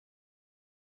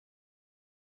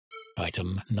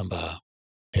Item Number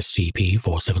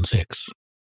SCP-476.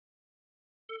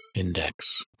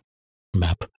 Index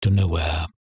Map to Nowhere.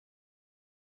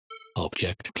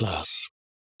 Object Class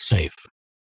Safe.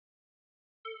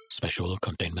 Special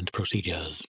Containment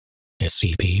Procedures.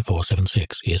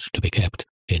 SCP-476 is to be kept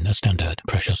in a standard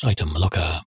precious item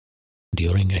locker.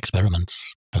 During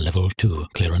experiments, a Level 2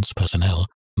 clearance personnel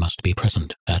must be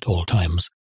present at all times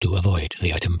to avoid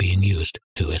the item being used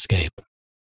to escape.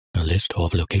 A list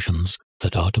of locations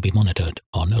that are to be monitored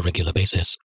on a regular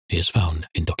basis is found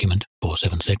in Document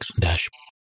 476-.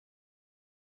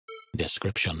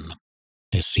 Description: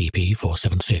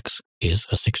 SCP-476 is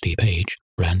a 60-page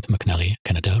Rand McNally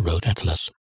Canada Road Atlas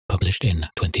published in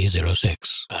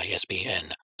 2006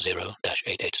 ISBN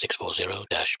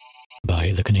 0-88640-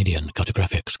 by the Canadian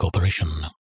Cartographics Corporation.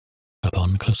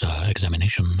 Upon closer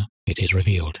examination, it is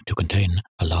revealed to contain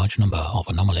a large number of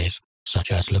anomalies,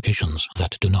 such as locations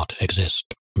that do not exist,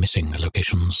 missing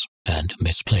locations, and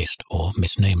misplaced or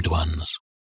misnamed ones.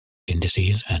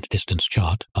 Indices and distance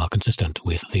chart are consistent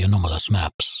with the anomalous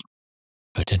maps.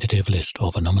 A tentative list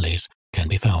of anomalies can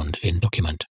be found in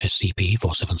document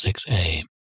SCP-476-A.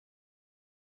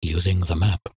 Using the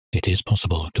map, it is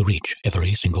possible to reach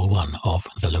every single one of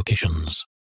the locations.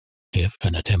 If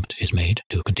an attempt is made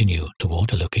to continue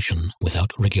toward a location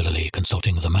without regularly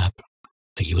consulting the map,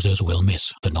 the users will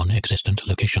miss the non-existent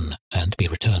location and be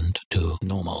returned to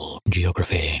normal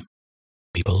geography.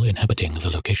 People inhabiting the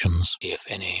locations, if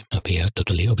any, appear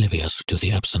totally oblivious to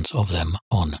the absence of them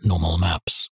on normal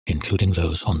maps, including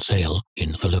those on sale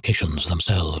in the locations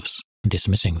themselves,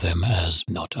 dismissing them as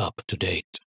not up to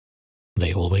date.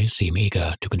 They always seem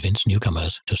eager to convince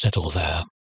newcomers to settle there.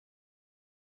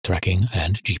 Tracking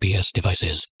and GPS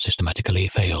devices systematically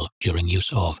fail during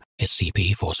use of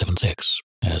SCP-476,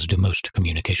 as do most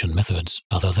communication methods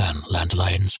other than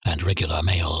landlines and regular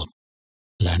mail.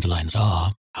 Landlines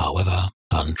are, however,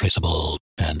 untraceable,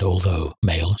 and although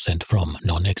mail sent from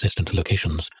non-existent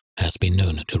locations has been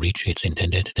known to reach its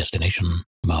intended destination,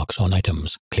 marks on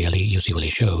items clearly usually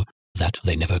show that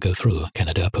they never go through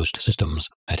Canada Post systems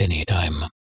at any time.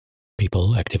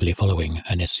 People actively following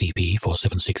an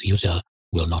SCP-476 user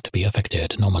will not be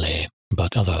affected normally,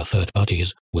 but other third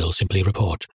parties will simply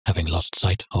report having lost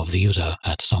sight of the user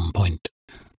at some point,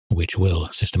 which will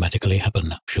systematically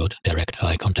happen should direct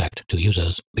eye contact to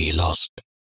users be lost.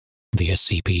 The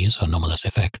SCP's anomalous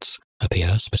effects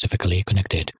appear specifically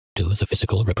connected to the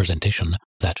physical representation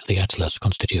that the Atlas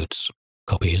constitutes.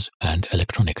 Copies and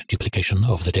electronic duplication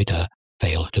of the data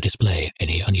fail to display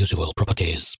any unusual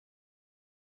properties.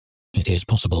 It is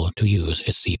possible to use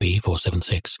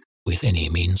SCP-476 with any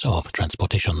means of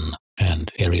transportation,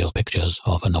 and aerial pictures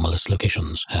of anomalous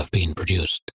locations have been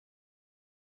produced.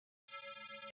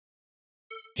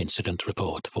 Incident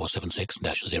Report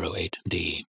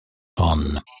 476-08-D.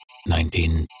 On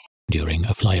 19. During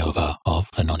a flyover of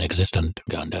the non-existent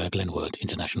Gander-Glenwood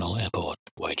International Airport,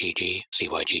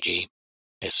 YGG-CYGG,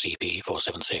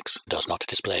 SCP-476 does not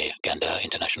display Gander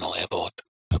International Airport.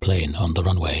 A plane on the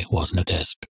runway was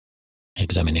noticed.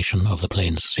 Examination of the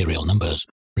plane's serial numbers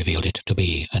revealed it to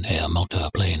be an Air Malta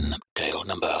plane, tail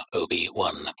number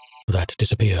OB1, that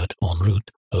disappeared en route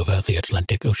over the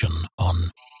Atlantic Ocean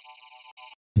on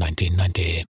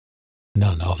 1990.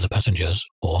 None of the passengers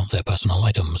or their personal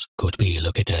items could be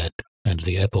located, and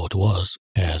the airport was,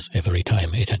 as every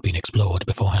time it had been explored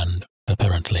beforehand,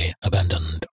 apparently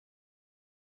abandoned.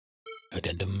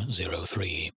 Addendum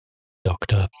 03.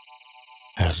 Dr.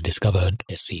 has discovered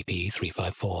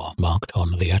SCP-354 marked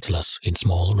on the Atlas in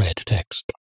small red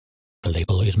text. The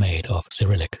label is made of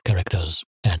Cyrillic characters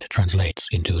and translates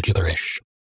into gibberish.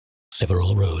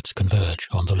 Several roads converge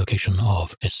on the location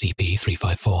of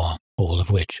SCP-354, all of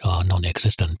which are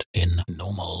non-existent in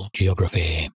normal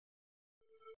geography.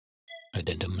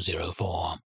 Addendum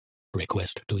 04.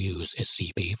 Request to use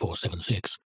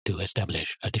SCP-476 to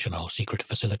establish additional secret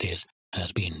facilities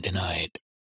has been denied.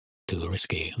 Too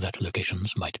risky that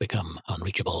locations might become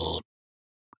unreachable.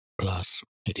 Plus,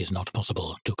 it is not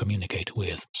possible to communicate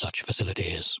with such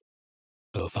facilities.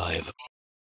 05.